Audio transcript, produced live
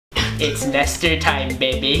It's Nestor time,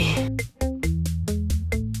 baby.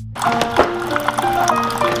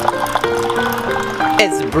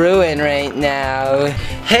 It's brewing right now.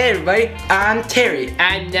 Hey everybody, I'm Terry.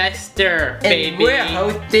 I'm Nestor, baby. And we're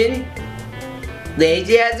hosting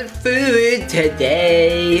Lazy as a Food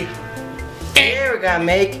today. And we're gonna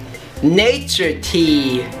make nature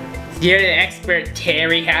tea. You're the expert,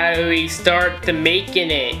 Terry. How do we start the making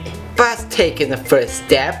it? First, taking the first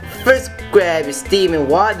step. First, grab your steaming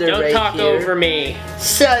water Don't right talk here. over me.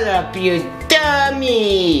 Shut up, you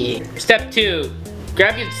dummy! Step 2.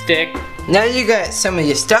 Grab your stick. Now you got some of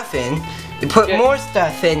your stuff in. You put Yeah. more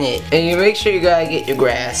stuff in it, and you make sure you gotta get your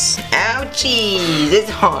grass. Ouchie, it's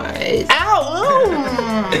hard.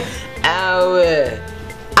 Ow! Ow!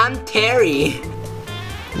 I'm Terry.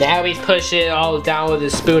 Now we push it all down with a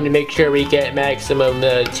spoon to make sure we get maximum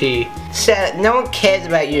tea. Shut up, no one cares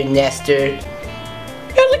about your Nestor.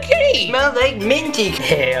 Oh, look at me! Smells like minty.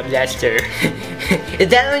 Hey, I'm Nestor. Is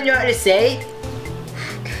that what you want to say?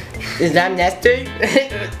 Is that Nestor?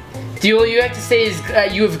 Do all you have to say is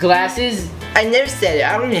you have glasses? I never said it.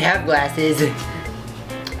 I don't even have glasses. I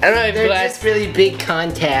don't know if They're glasses. just really big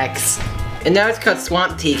contacts. And now it's called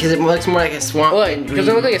swamp tea because it looks more like a swamp Look, than because green.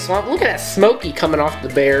 it looks like a swamp. Look at that smoky coming off the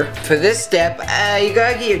bear. For this step, you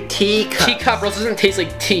gotta get your tea cup. Teacup rolls doesn't taste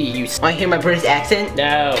like tea. You Want to hear my British accent?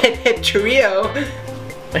 no. Hip hip trio. Want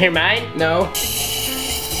to hear mine? No.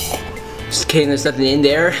 Just kidding, there's nothing in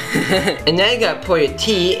there. And now you gotta pour your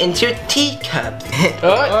tea into your teacup.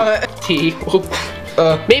 Tea.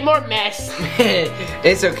 Made more mess.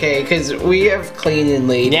 It's okay, because we have clean and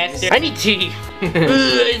laid. Nestor. I need tea.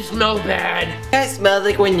 It smells bad. It smells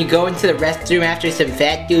like when you go into the restroom after some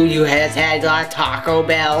fat dude who has had a lot of Taco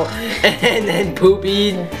Bell and then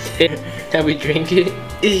pooping. How we drink it?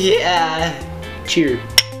 Yeah. Cheers.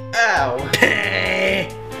 Ow.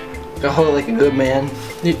 Go hold like a good man.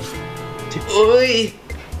 Oi.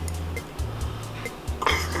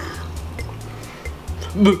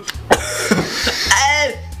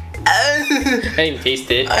 I didn't even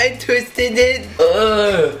taste it. I twisted it.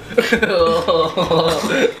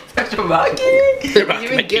 That's a rock Rock You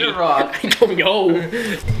even my get a tea. rock. I don't know.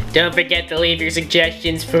 Don't forget to leave your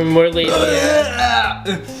suggestions for more later.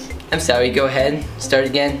 I'm sorry, go ahead. Start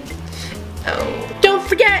again. Oh. Don't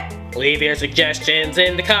forget, leave your suggestions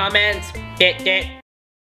in the comments. Hit it.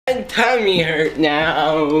 My tummy hurt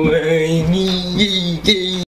now.